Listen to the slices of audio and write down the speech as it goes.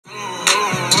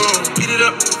Speed it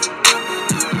up.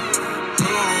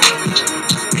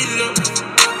 Speed it up.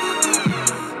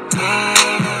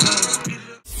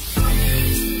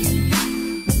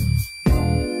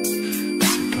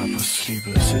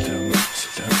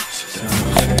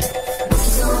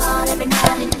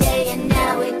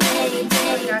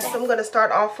 So I'm gonna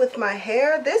start off with my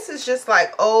hair. This is just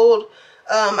like old.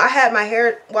 I had my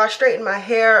hair washed, straightened my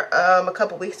hair a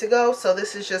couple weeks ago, so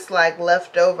this is just like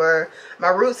leftover. My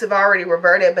roots have already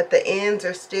reverted, but the ends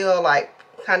are still like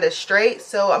kind of straight.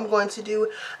 So I'm going to do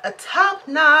a top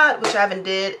knot, which I haven't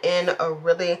did in a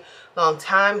really long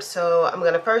time. So I'm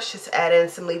gonna first just add in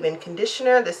some leave-in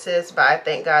conditioner. This is by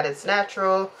Thank God It's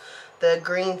Natural, the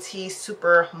green tea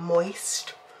super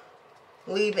moist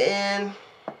leave-in.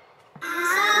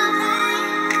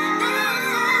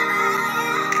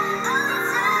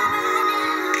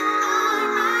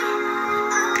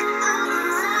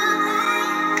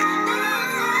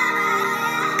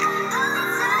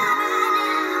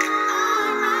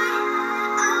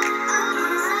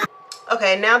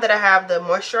 Okay, now that I have the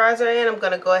moisturizer in, I'm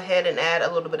going to go ahead and add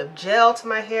a little bit of gel to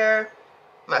my hair.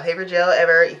 My favorite gel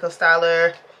ever, Eco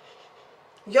Styler.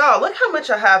 Y'all, look how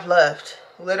much I have left.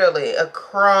 Literally a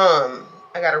crumb.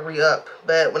 I got to re-up.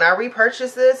 But when I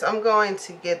repurchase this, I'm going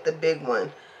to get the big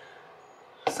one,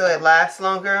 so it lasts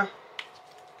longer.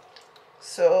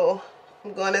 So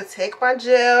I'm going to take my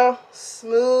gel,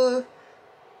 smooth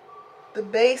the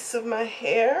base of my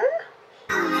hair.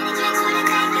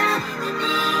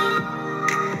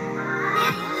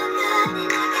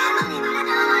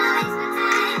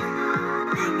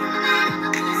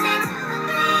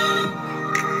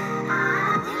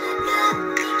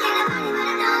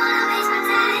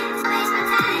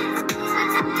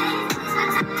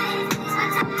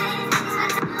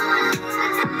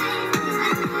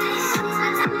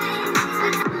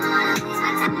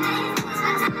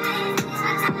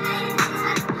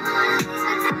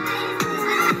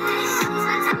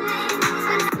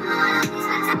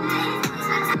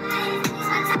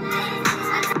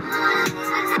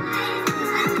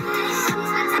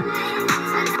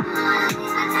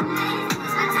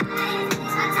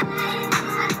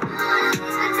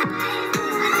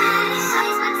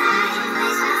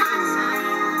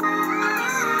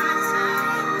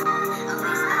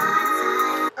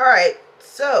 Alright,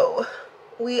 so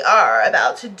we are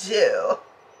about to do,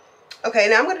 okay,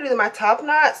 now I'm going to do my top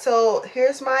knot. So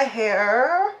here's my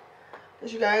hair,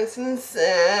 as you guys can see.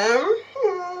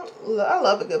 I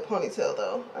love a good ponytail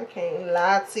though. I can't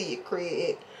lie to you,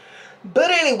 Craig. But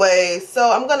anyway,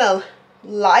 so I'm going to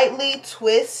lightly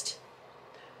twist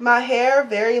my hair,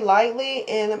 very lightly.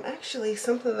 And I'm actually,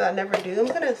 something that I never do, I'm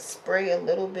going to spray a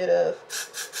little bit of,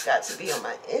 got to be on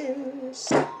my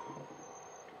ends.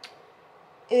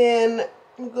 And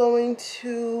I'm going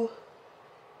to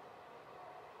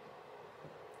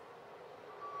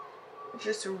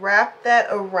just wrap that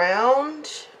around.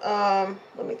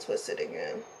 Let me twist it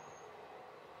again.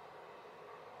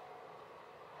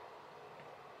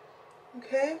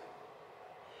 Okay.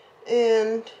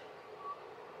 And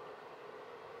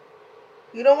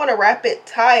you don't want to wrap it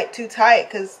tight, too tight,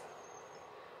 because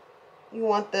you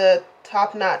want the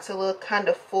top knot to look kind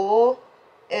of full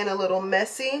and a little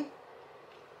messy.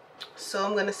 So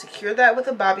I'm going to secure that with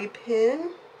a bobby pin.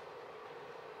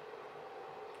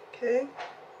 Okay.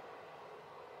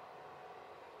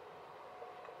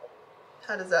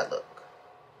 How does that look?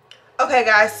 Okay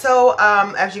guys, so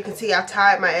as you can see, I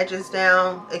tied my edges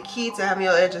down. A key to having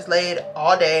your edges laid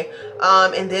all day.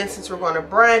 And then since we're going to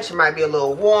brunch, it might be a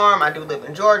little warm. I do live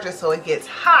in Georgia, so it gets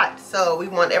hot. So we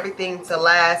want everything to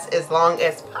last as long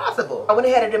as possible. I went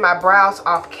ahead and did my brows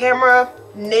off camera.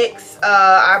 NYX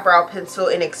eyebrow pencil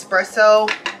in espresso,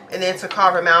 and then to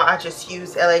carve them out I just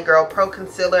used LA Girl Pro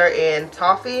Concealer in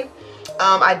Toffee.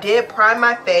 I did prime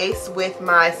my face with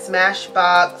my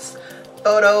Smashbox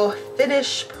Photo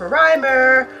Finish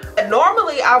Primer.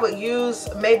 Normally I would use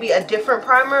maybe a different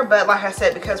primer, but like I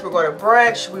said, because we're going to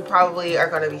brunch, we probably are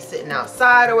going to be sitting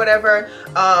outside or whatever.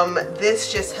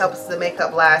 This just helps the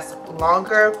makeup last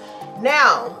longer.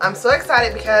 Now, I'm so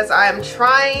excited because I am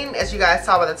trying, as you guys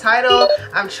saw by the title,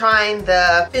 I'm trying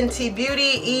the Fenty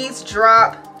Eaze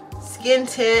Drop Skin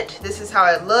Tint. This is how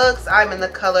it looks. I'm in the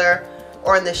color,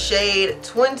 or in the shade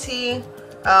 20.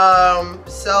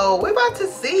 So we're about to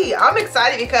see. I'm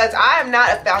excited because I am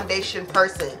not a foundation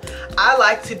person. I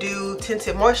like to do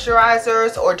tinted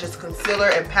moisturizers or just concealer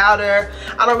and powder.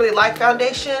 I don't really like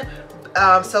foundation.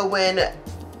 So when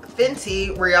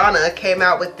Fenty, Rihanna, came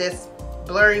out with this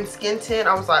blurring skin tint,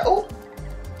 I was like, oh,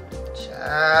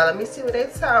 child, let me see what they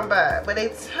talking about. What they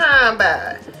talking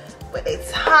about.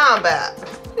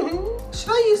 Should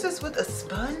I use this with a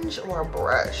sponge or a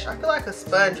brush? I feel like a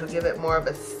sponge would give it more of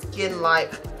a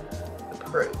skin-like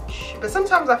approach. But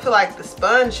sometimes I feel like the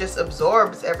sponge just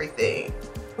absorbs everything.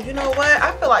 You know what?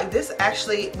 I feel like this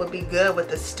actually would be good with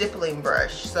the stippling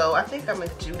brush. So I think I'm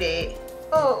gonna do that.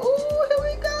 Oh, ooh, here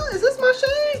we go. Is this my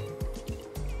shade?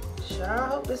 I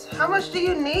hope this. How much do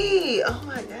you need? Oh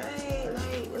my god,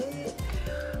 like what?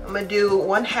 I'm gonna do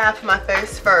 1/2 my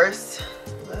face first.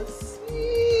 Let's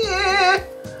see.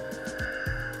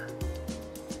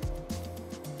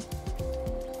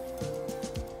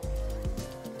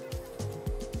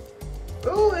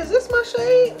 Ooh, is this my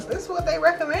shade? This is what they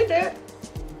recommended.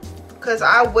 Because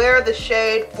I wear the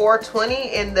shade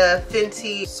 420 in the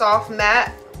Fenty Soft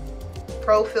Matte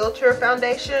Pro Filter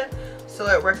Foundation. So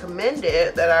it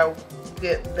recommended that I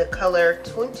get the color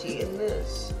 20 in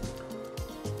this.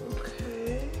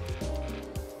 Okay.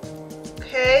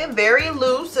 Okay, very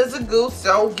loose as a goose.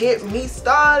 Don't get me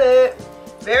started.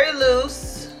 Very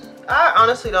loose. I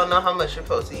honestly don't know how much you're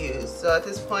supposed to use. So at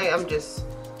this point, I'm just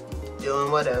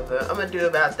doing whatever. I'm gonna do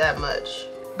about that much.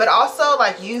 But also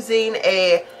like using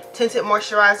a tinted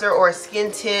moisturizer or a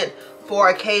skin tint for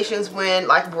occasions when,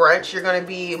 like brunch, you're gonna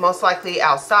be most likely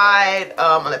outside,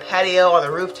 on the patio, on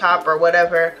the rooftop or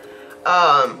whatever.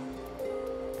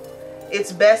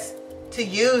 It's best to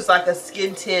use like a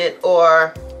skin tint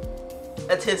or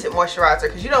a tinted moisturizer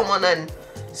because you don't want nothing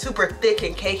super thick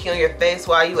and cakey on your face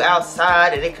while you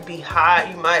outside and it could be hot.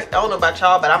 You might, I don't know about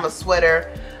y'all, but I'm a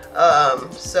sweater.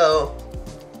 So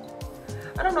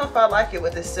I don't know if I like it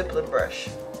with this stippling brush.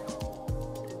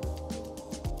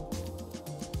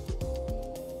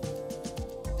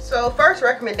 So first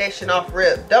recommendation off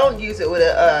rip, don't use it with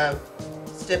a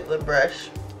stippling brush,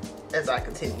 as I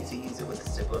continue to use it with the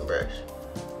stippling brush.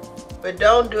 But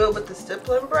don't do it with the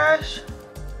stippling brush.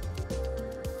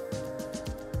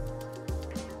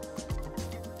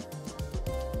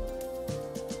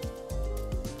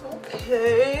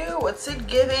 Okay, what's it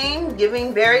giving?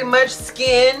 Giving very much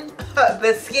skin,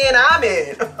 the skin I'm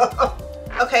in.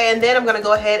 Okay, and then I'm gonna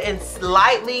go ahead and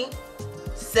slightly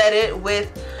set it with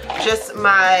just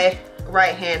my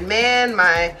right hand man,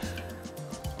 my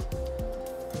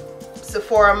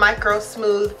Sephora Micro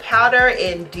Smooth Powder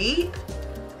in Deep,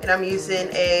 and I'm using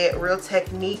a Real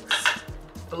Techniques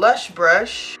blush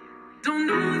brush. Don't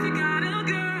know if you got a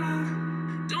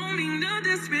girl. Don't mean no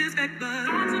disrespect, but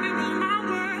want to be rule my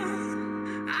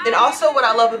world. And also what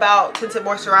I love about tinted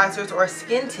moisturizers or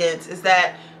skin tints is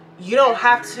that you don't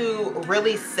have to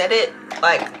really set it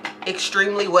like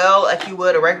extremely well like you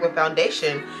would a regular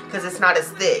foundation because it's not as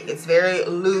thick. It's very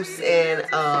loose and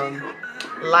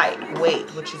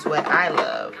lightweight, which is what I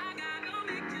love.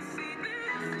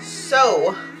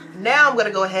 So now I'm gonna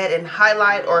go ahead and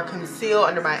highlight or conceal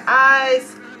under my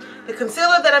eyes. The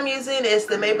concealer that I'm using is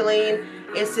the Maybelline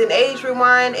Instant Age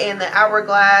Rewind and the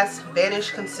Hourglass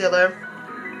Vanish Concealer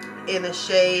in the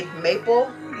shade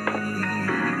Maple.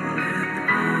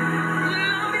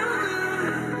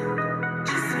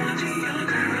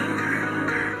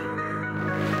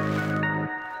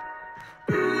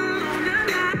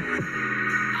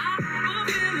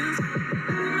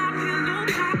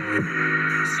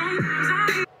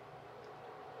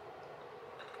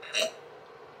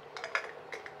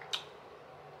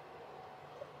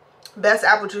 Best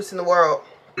apple juice in the world.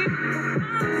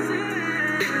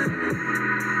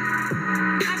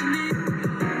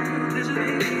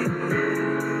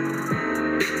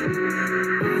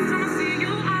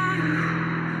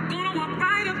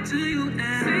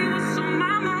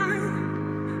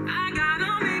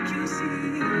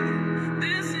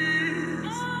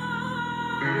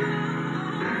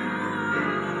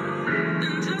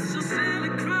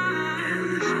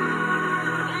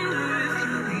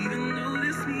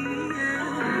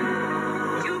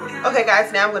 Okay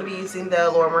guys, now I'm going to be using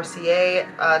the Laura Mercier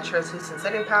translucent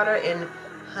setting powder in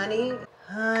Honey.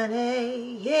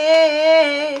 Honey,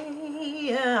 yeah,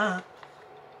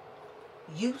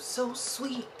 you so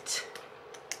sweet.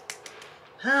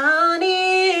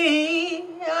 Honey,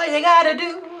 all you gotta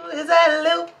do is add a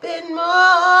little bit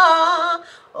more.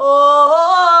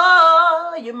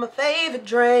 Oh, you're my favorite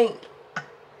drink.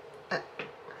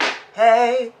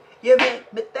 Hey, you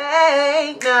make me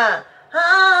think now.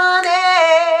 Honey,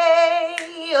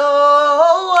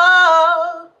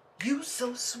 oh, you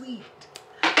so sweet.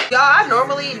 Y'all, I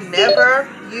normally never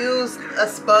use a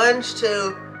sponge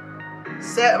to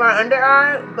set my under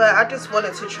eye, but I just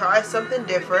wanted to try something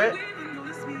different.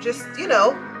 Just, you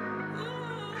know,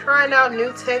 trying out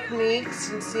new techniques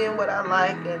and seeing what I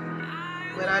like and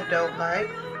what I don't like.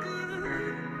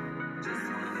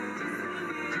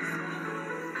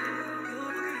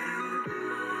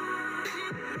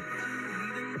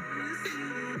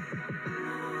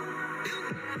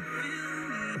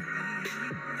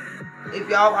 If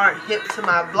y'all aren't hip to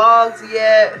my vlogs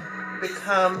yet,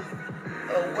 become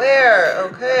aware,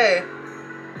 okay?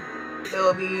 It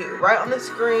will be right on the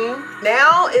screen.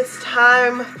 Now it's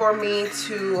time for me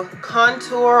to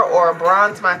contour or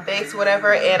bronze my face,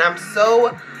 whatever, and I'm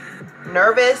so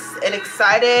nervous and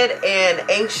excited and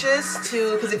anxious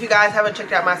to, because if you guys haven't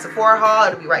checked out my Sephora haul,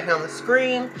 it'll be right here on the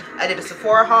screen. I did a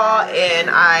Sephora haul and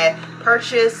I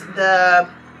purchased the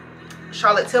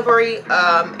Charlotte Tilbury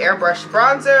airbrush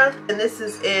bronzer, and this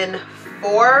is in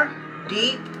 4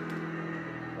 Deep,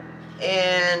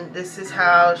 and this is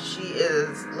how she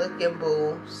is looking,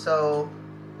 boo. So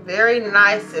very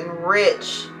nice and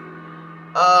rich.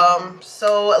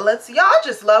 So let's, y'all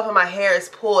just love when my hair is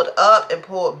pulled up and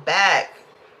pulled back.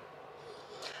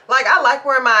 Like, I like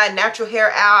wearing my natural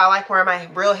hair out, I like wearing my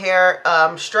real hair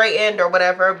straightened or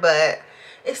whatever, but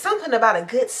it's something about a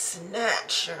good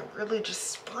snatch. It really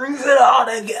just brings it all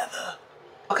together.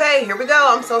 Okay, here we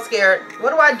go. I'm so scared. What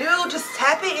do I do? Just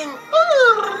tap it and...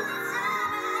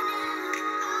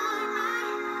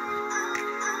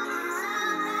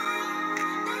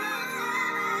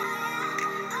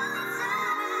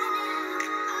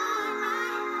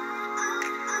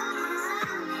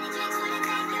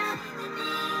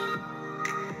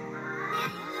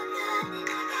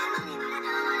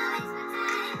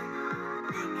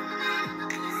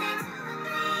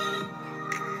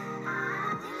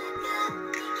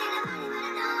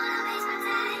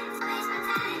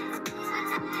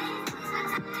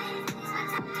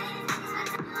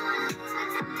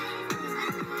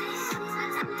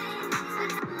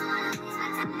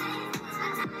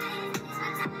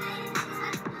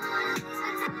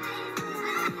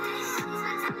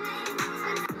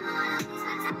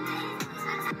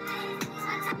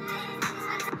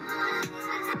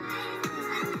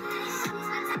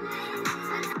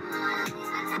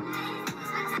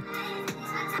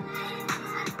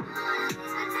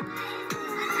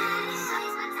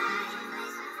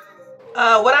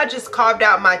 What I just carved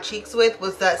out my cheeks with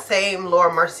was that same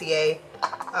Laura Mercier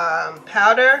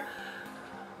powder.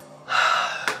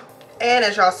 And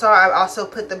as y'all saw, I also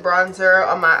put the bronzer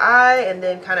on my eye and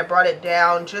then kind of brought it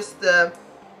down just the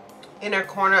inner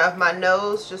corner of my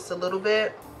nose just a little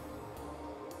bit.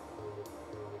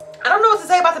 I don't know what to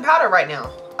say about the powder right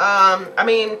now. I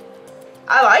mean,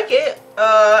 I like it.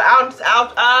 I'm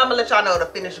gonna let y'all know the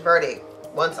finished verdict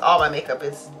once all my makeup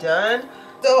is done.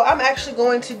 So I'm actually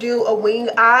going to do a wing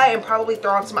eye and probably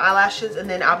throw on some eyelashes, and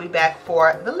then I'll be back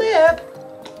for the lip.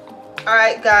 All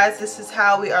right, guys, this is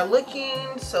how we are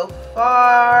looking so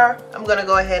far. I'm gonna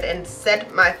go ahead and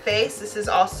set my face. This is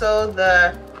also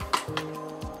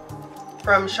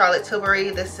from Charlotte Tilbury.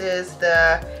 This is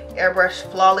the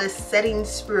Airbrush Flawless Setting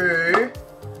Spray.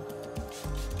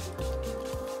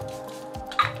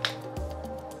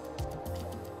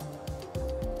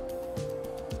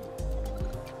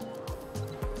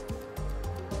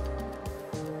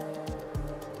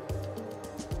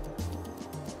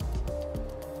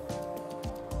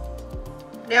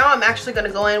 Now I'm actually going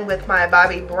to go in with my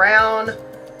Bobbi Brown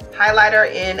highlighter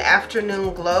in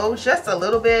Afternoon Glow. Just a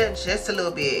little bit, just a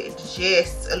little bit,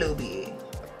 just a little bit.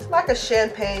 Like a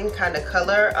champagne kind of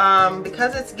color.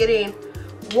 Because it's getting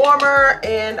warmer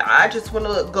and I just want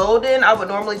to look golden, I would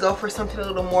normally go for something a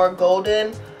little more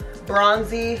golden,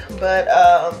 bronzy. But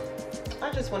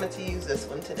I just wanted to use this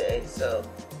one today. So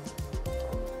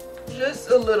just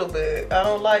a little bit. I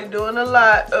don't like doing a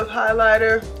lot of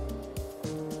highlighter.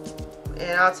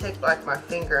 And I'll take like my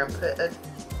finger and put a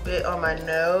bit on my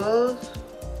nose.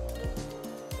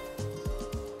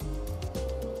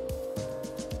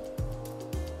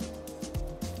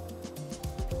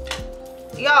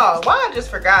 Y'all, why I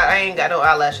just forgot I ain't got no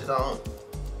eyelashes on.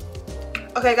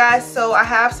 Okay guys, so I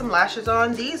have some lashes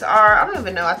on. These are, I don't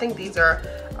even know, I think these are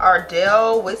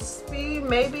Ardell Wispy,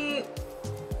 maybe.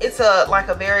 It's like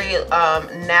a very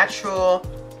natural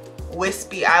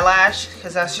wispy eyelash,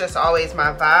 because that's just always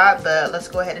my vibe. But let's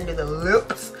go ahead and do the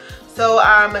lips. So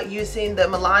I'm using the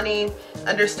Milani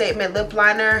Understatement lip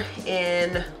liner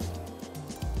in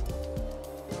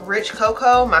Rich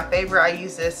Cocoa, my favorite. I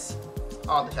use this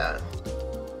all the time.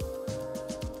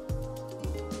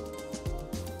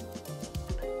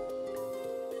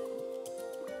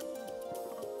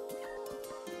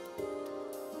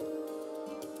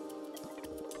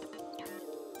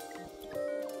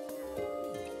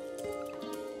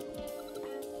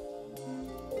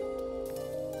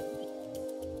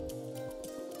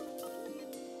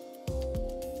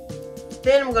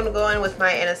 Then I'm going to go in with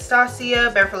my Anastasia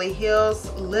Beverly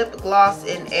Hills Lip Gloss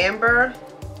in Amber.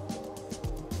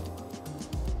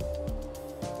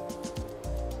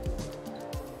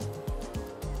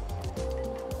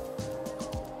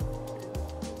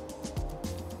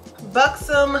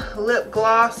 Buxom lip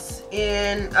gloss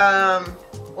in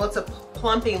well, it's a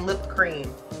plumping lip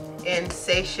cream in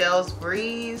Seychelles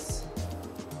Breeze.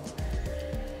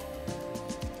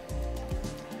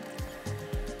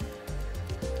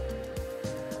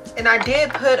 And I did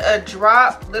put a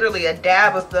drop, literally a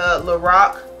dab of the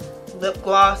Lorac lip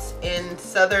gloss in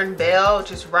Southern Belle,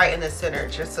 just right in the center,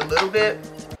 just a little bit.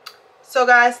 So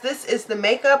guys, this is the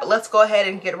makeup. Let's go ahead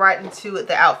and get right into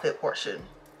the outfit portion.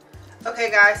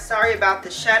 Okay guys, sorry about the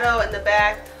shadow in the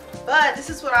back, but this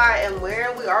is what I am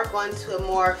wearing. We are going to a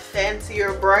more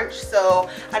fancier brunch, so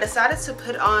I decided to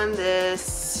put on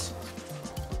this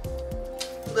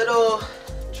little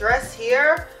dress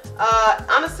here.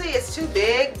 Honestly, it's too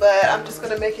big, but I'm just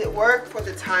gonna make it work for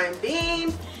the time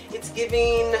being. It's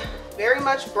giving very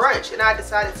much brunch, and I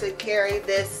decided to carry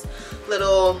this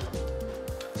little,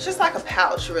 it's just like a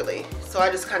pouch really. So I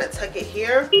just kind of tuck it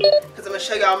here because I'm gonna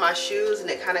show y'all my shoes, and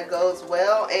it kind of goes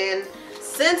well. And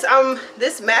since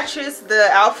this matches the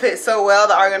outfit so well,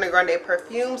 the Ariana Grande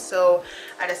perfume, so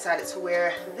I decided to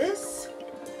wear this.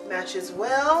 Matches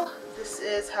well. This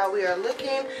is how we are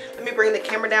looking. Let me bring the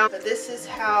camera down. But this is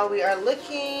how we are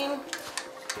looking.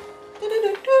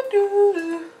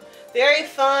 Very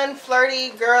fun, flirty,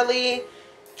 girly,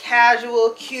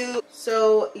 casual, cute.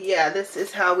 So yeah, this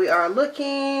is how we are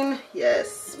looking.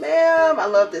 Yes ma'am, I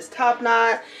love this top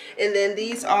knot. And then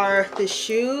these are the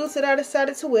shoes that I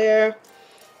decided to wear.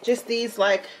 Just these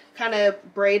like kind of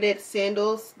braided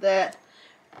sandals that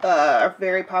are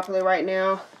very popular right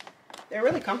now. They're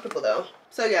really comfortable though.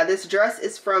 So yeah, this dress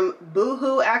is from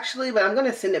Boohoo actually, but I'm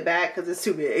gonna send it back because it's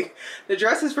too big. The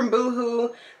dress is from Boohoo.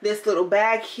 This little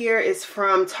bag here is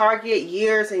from Target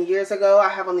years and years ago. I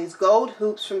have on these gold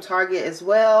hoops from Target as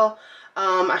well.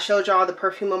 I showed y'all the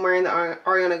perfume I'm wearing, the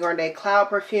Ariana Grande Cloud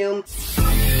perfume. So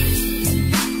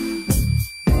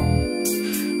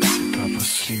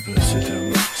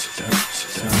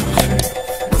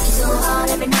hard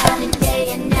every night and day.